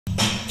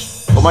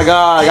Oh my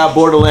god, I got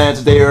Borderlands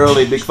a day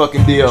early, big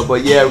fucking deal.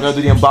 But yeah, we're gonna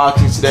do the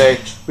unboxing today.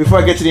 Before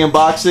I get to the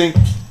unboxing,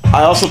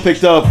 I also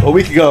picked up, a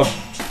week ago,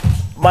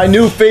 my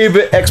new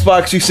favorite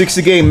Xbox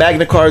 360 game,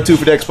 Magna Carta 2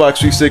 for the Xbox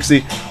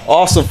 360.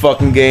 Awesome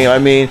fucking game. I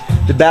mean,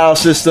 the battle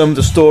system,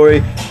 the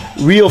story,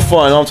 real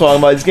fun. I'm talking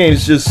about. This game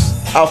is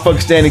just out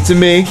fucking standing to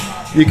me.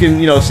 You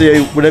can, you know,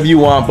 say whatever you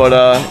want, but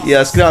yeah,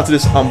 let's get on to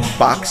this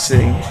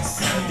unboxing.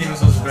 Demon's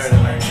Souls is better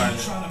than Mary Find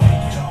It.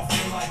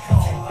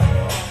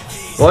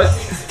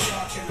 What?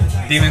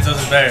 Demon's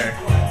Souls is better.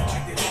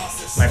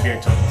 My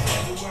beard told me.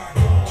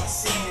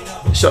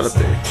 Shut up,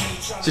 Dave.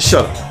 Just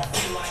shut up.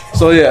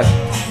 So yeah,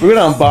 we're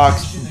gonna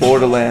unbox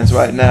Borderlands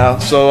right now.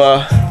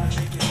 So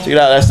check it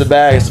out. That's the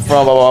bag. It's the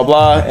front. Blah blah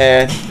blah.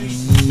 And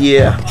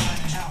yeah.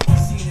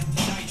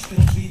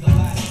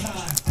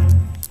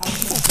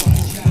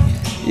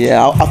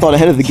 Yeah, I thought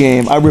ahead of the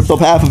game. I ripped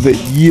up half of it.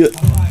 Yeah.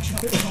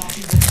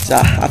 So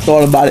I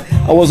thought about it.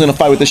 I wasn't gonna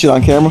fight with this shit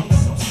on camera.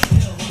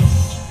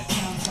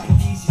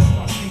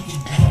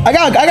 I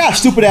got a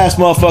stupid ass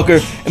motherfucker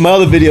in my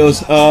other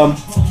videos.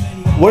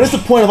 What is the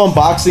point of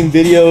unboxing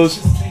videos?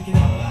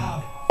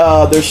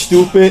 They're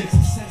stupid.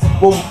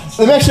 Well,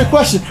 let me ask you a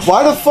question.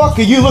 Why the fuck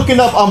are you looking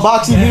up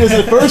unboxing videos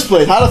in the first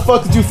place? How the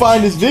fuck did you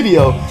find this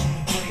video?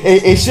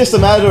 It's just a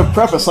matter of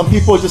preference. Some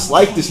people just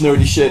like this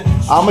nerdy shit.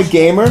 I'm a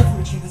gamer.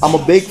 I'm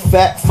a big,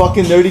 fat,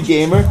 fucking nerdy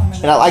gamer,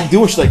 and I like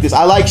doing shit like this.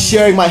 I like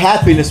sharing my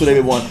happiness with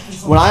everyone.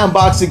 When I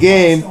unbox a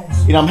game,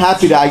 you know, I'm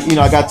happy that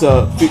I got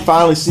to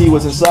finally see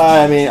what's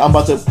inside. I mean, I'm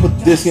about to put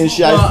the disc in and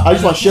shit. I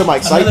just want to share my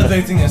excitement. Another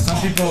big thing is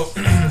some people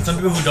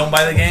who don't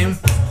buy the game,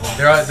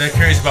 they're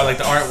curious about like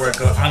the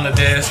artwork on the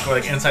disc or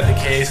like inside the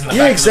case. And the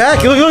back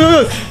exactly. Of the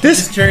look.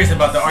 This is curious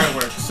about the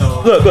artwork.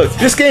 So look.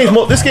 This game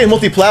is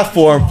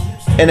multi-platform,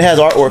 and it has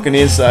artwork on the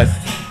inside.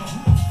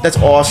 That's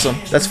awesome.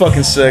 That's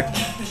fucking sick.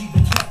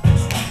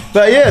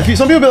 But yeah,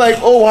 some people be like,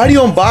 oh, why do you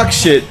unbox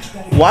shit?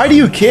 Why do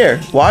you care?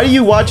 Why are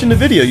you watching the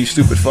video, you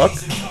stupid fuck?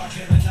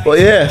 Well,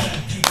 yeah,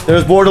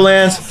 there's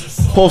Borderlands,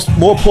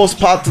 more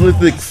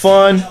post-apocalyptic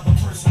fun,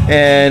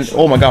 and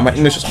oh my god, my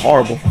English is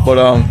horrible. But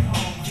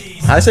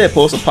I said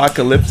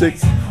post-apocalyptic.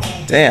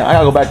 Damn, I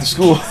gotta go back to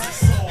school.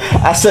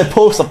 I said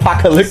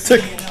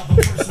post-apocalyptic.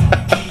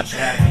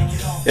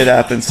 It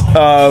happens.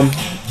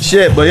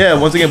 Shit, but yeah,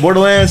 once again,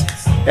 Borderlands.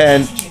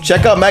 And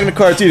check out Magna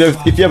Carta 2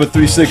 if you have a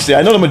 360.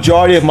 I know the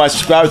majority of my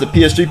subscribers are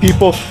PS3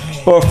 people,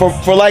 but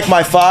for like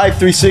my 5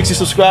 360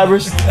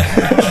 subscribers,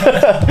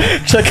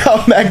 check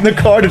out Magna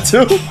Carta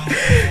 2.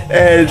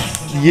 And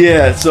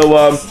yeah,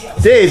 so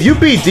Dave, you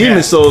beat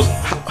Demon's Souls.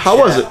 How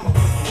was it?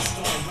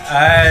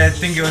 I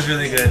think it was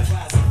really good.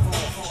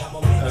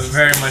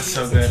 Very much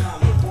so good.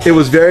 It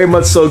was very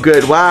much so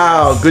good.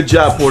 Wow, good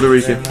job, Puerto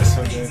Rican. Very much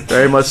so good.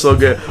 Very much so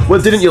good.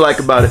 What didn't you like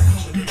about it?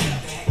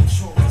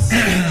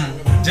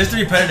 Just the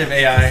repetitive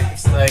AI.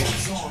 Like,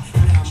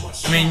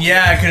 I mean,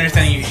 yeah, I can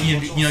understand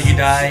you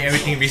die,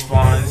 everything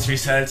respawns,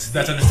 resets.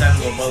 That's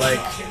understandable. But like,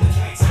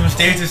 from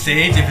stage to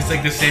stage, if it's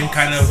like the same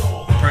kind of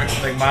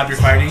like mod you're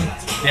fighting,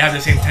 they have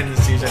the same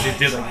tendencies that they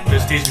did like the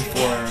stage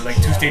before, or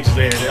like 2 stages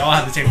later. They all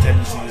have the same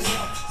tendencies.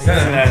 Like,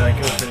 other than that, like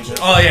it was pretty good.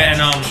 Oh yeah, and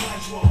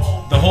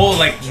the whole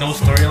like no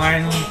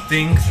storyline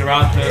thing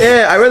throughout the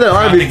I read that a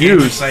lot of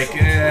reviews.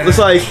 It's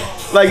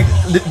like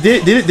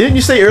didn't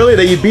you say earlier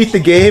that you beat the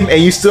game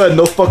and you still had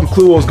no fucking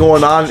clue what was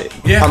going on on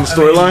the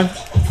storyline?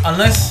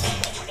 Unless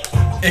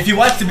if you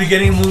watch the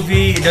beginning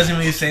movie, it doesn't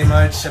really say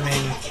much. I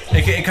mean,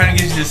 it kind of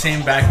gives you the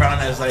same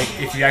background as like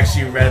if you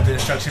actually read the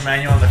instruction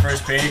manual on the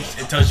first page.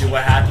 It tells you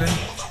what happened.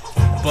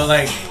 But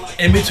like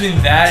in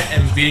between that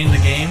and beating the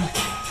game,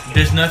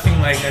 there's nothing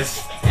like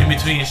that's in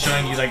between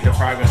showing you like the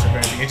progress of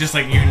everything. It's just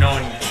like you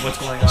knowing what's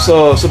going on.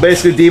 So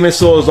basically, Demon's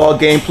Souls is all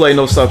gameplay,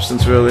 no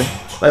substance, really.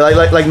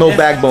 Like no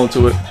backbone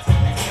to it.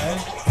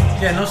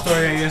 Yeah, no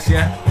story, I guess.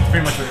 Yeah, it's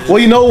pretty much what it is. Well,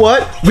 you know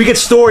what? We get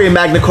story in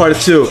Magna Carta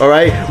 2. All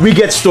right, we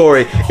get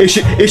story.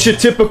 It's your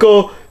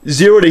typical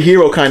zero to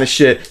hero kind of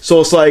shit. So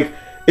it's like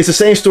it's the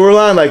same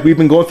storyline like we've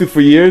been going through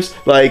for years.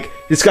 Like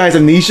this guy has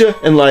amnesia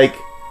and like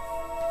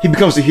he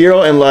becomes the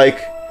hero and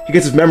like he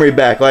gets his memory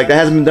back. Like that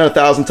hasn't been done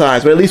 1,000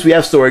 times. But at least we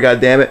have story.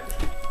 God damn it.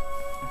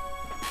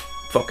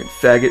 Fucking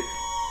faggot.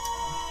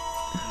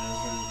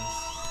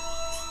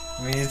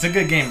 I mean, it's a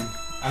good game.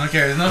 I don't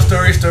care. There's no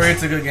story.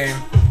 It's a good game.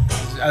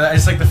 I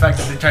just like the fact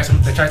that they try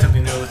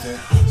something new with it.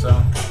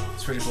 So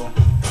it's pretty cool.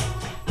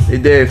 Hey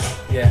Dave.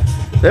 Yeah.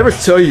 Did I ever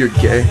tell you you're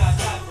gay?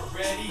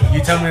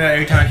 You tell me that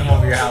every time I come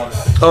over your house.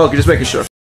 Oh, okay, just making sure.